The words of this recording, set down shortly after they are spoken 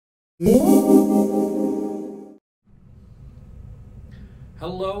Hello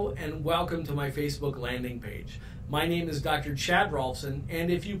and welcome to my Facebook landing page. My name is Dr. Chad Rohlfsen, and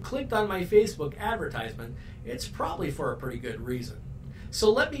if you clicked on my Facebook advertisement, it's probably for a pretty good reason.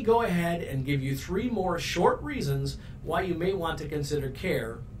 So let me go ahead and give you 3 more short reasons why you may want to consider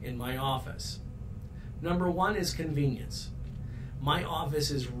care in my office. Number 1 is convenience. My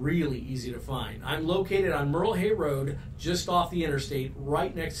office is really easy to find. I'm located on Merle Hay Road, just off the interstate,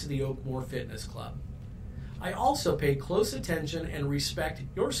 right next to the Oakmore Fitness Club. I also pay close attention and respect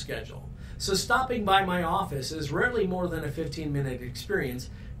your schedule, so stopping by my office is rarely more than a 15-minute experience,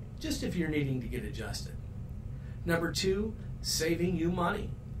 just if you're needing to get adjusted. Number 2, saving you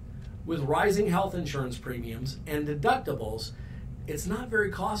money. With rising health insurance premiums and deductibles, it's not very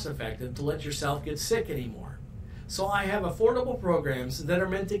cost-effective to let yourself get sick anymore. So I have affordable programs that are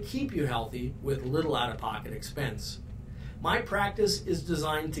meant to keep you healthy with little out-of-pocket expense. My practice is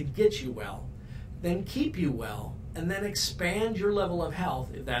designed to get you well, then keep you well, and then expand your level of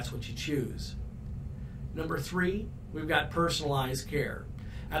health if that's what you choose. Number 3, we've got personalized care.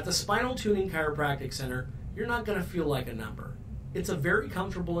 At the Spinal Tuning Chiropractic Center, you're not going to feel like a number. It's a very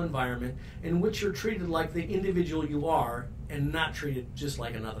comfortable environment in which you're treated like the individual you are and not treated just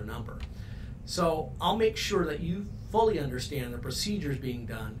like another number. So I'll make sure that you fully understand the procedures being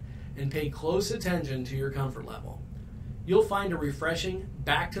done and pay close attention to your comfort level. You'll find a refreshing,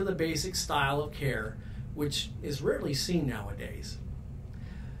 back to the basic style of care, which is rarely seen nowadays.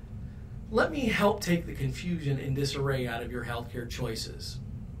 Let me help take the confusion and disarray out of your healthcare choices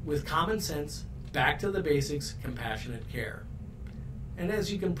with common sense, back to the basics, compassionate care. And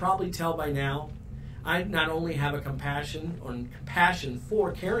as you can probably tell by now, I not only have a compassion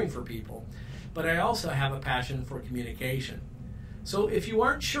for caring for people, but I also have a passion for communication. So if you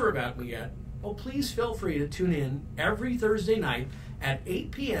aren't sure about me yet, well, please feel free to tune in every Thursday night at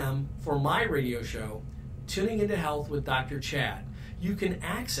 8 p.m. for my radio show, Tuning into Health with Dr. Chad. You can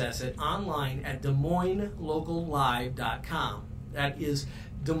access it online at DesMoinesLocalLive.com. That is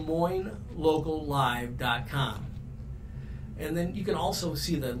DesMoinesLocalLive.com. And then you can also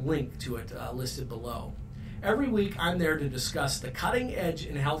see the link to it listed below. Every week I'm there to discuss the cutting edge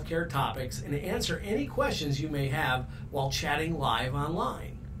in healthcare topics and answer any questions you may have while chatting live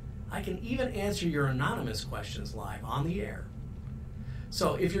online. I can even answer your anonymous questions live on the air.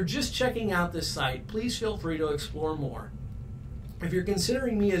 So if you're just checking out this site, please feel free to explore more. If you're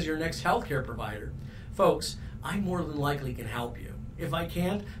considering me as your next healthcare provider, folks, I more than likely can help you. If I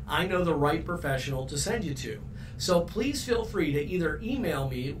can't, I know the right professional to send you to. So please feel free to either email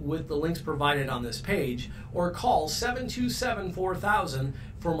me with the links provided on this page or call 727-4000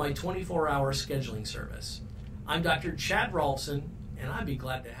 for my 24-hour scheduling service. I'm Dr. Chad Rohlfsen, and I'd be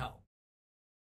glad to help.